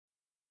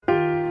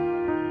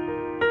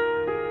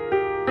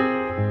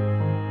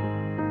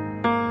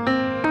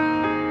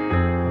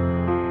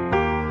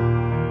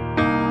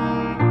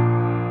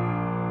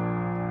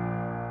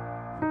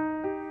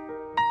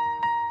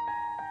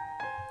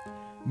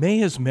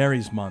May is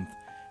Mary's month,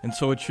 and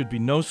so it should be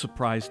no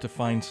surprise to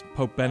find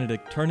Pope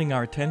Benedict turning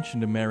our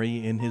attention to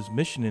Mary in his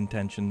mission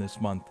intention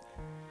this month.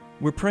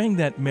 We're praying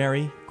that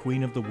Mary,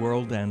 Queen of the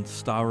world and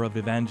star of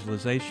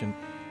evangelization,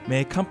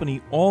 may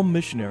accompany all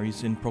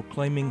missionaries in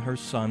proclaiming her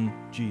Son,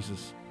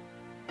 Jesus.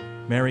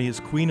 Mary is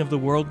Queen of the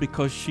world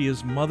because she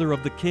is Mother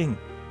of the King,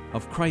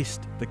 of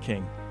Christ the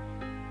King.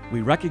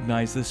 We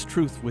recognize this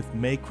truth with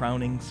May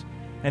crownings,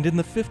 and in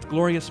the fifth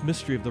glorious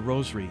mystery of the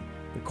Rosary,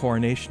 the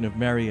coronation of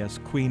Mary as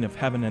Queen of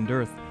heaven and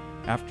earth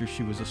after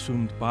she was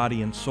assumed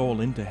body and soul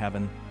into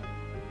heaven.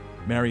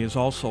 Mary is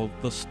also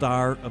the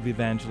star of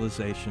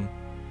evangelization.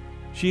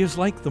 She is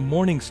like the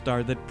morning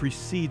star that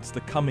precedes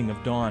the coming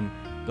of dawn,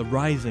 the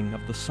rising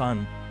of the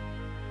sun.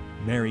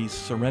 Mary's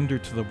surrender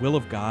to the will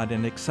of God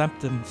and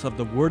acceptance of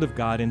the Word of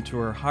God into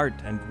her heart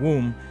and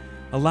womb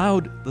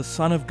allowed the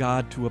Son of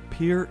God to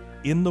appear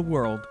in the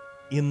world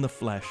in the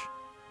flesh.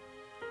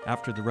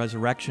 After the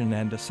resurrection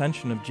and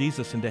ascension of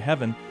Jesus into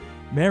heaven,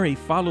 Mary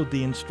followed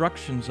the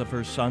instructions of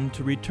her Son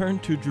to return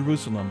to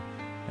Jerusalem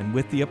and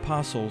with the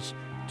apostles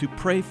to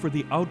pray for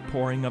the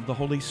outpouring of the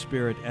Holy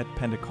Spirit at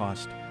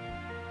Pentecost.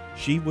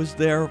 She was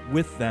there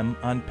with them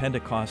on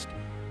Pentecost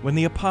when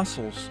the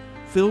apostles,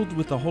 filled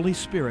with the Holy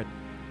Spirit,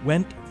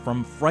 went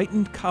from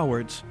frightened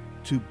cowards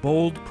to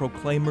bold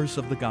proclaimers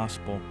of the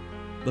gospel,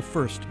 the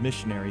first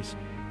missionaries.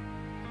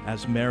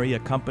 As Mary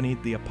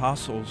accompanied the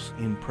apostles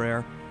in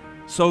prayer,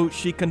 so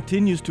she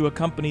continues to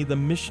accompany the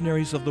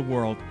missionaries of the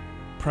world,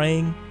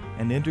 praying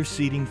and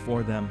interceding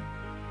for them.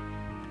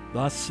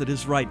 Thus, it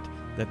is right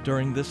that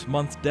during this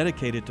month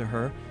dedicated to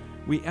her,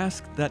 we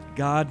ask that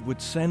God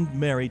would send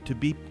Mary to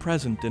be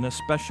present in a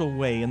special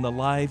way in the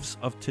lives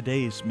of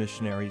today's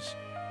missionaries.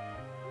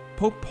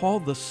 Pope Paul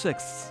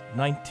VI's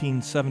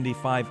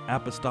 1975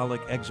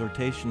 Apostolic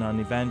Exhortation on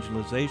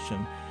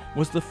Evangelization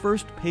was the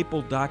first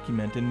papal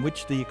document in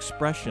which the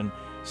expression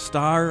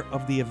 "Star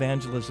of the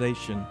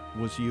Evangelization"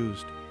 was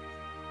used.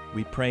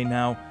 We pray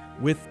now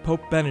with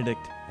Pope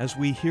Benedict as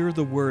we hear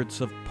the words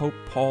of Pope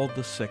Paul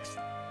VI.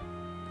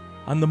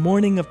 On the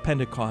morning of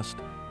Pentecost,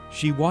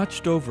 she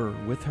watched over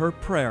with her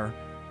prayer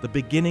the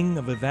beginning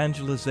of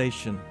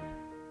evangelization,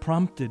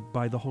 prompted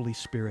by the Holy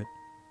Spirit.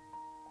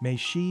 May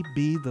she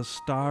be the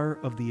star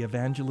of the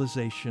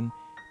evangelization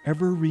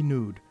ever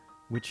renewed,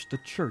 which the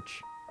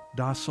Church,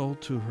 docile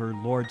to her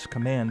Lord's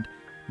command,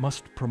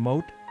 must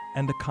promote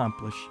and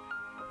accomplish,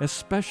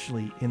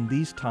 especially in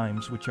these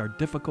times which are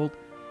difficult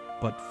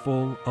but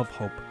full of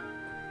hope.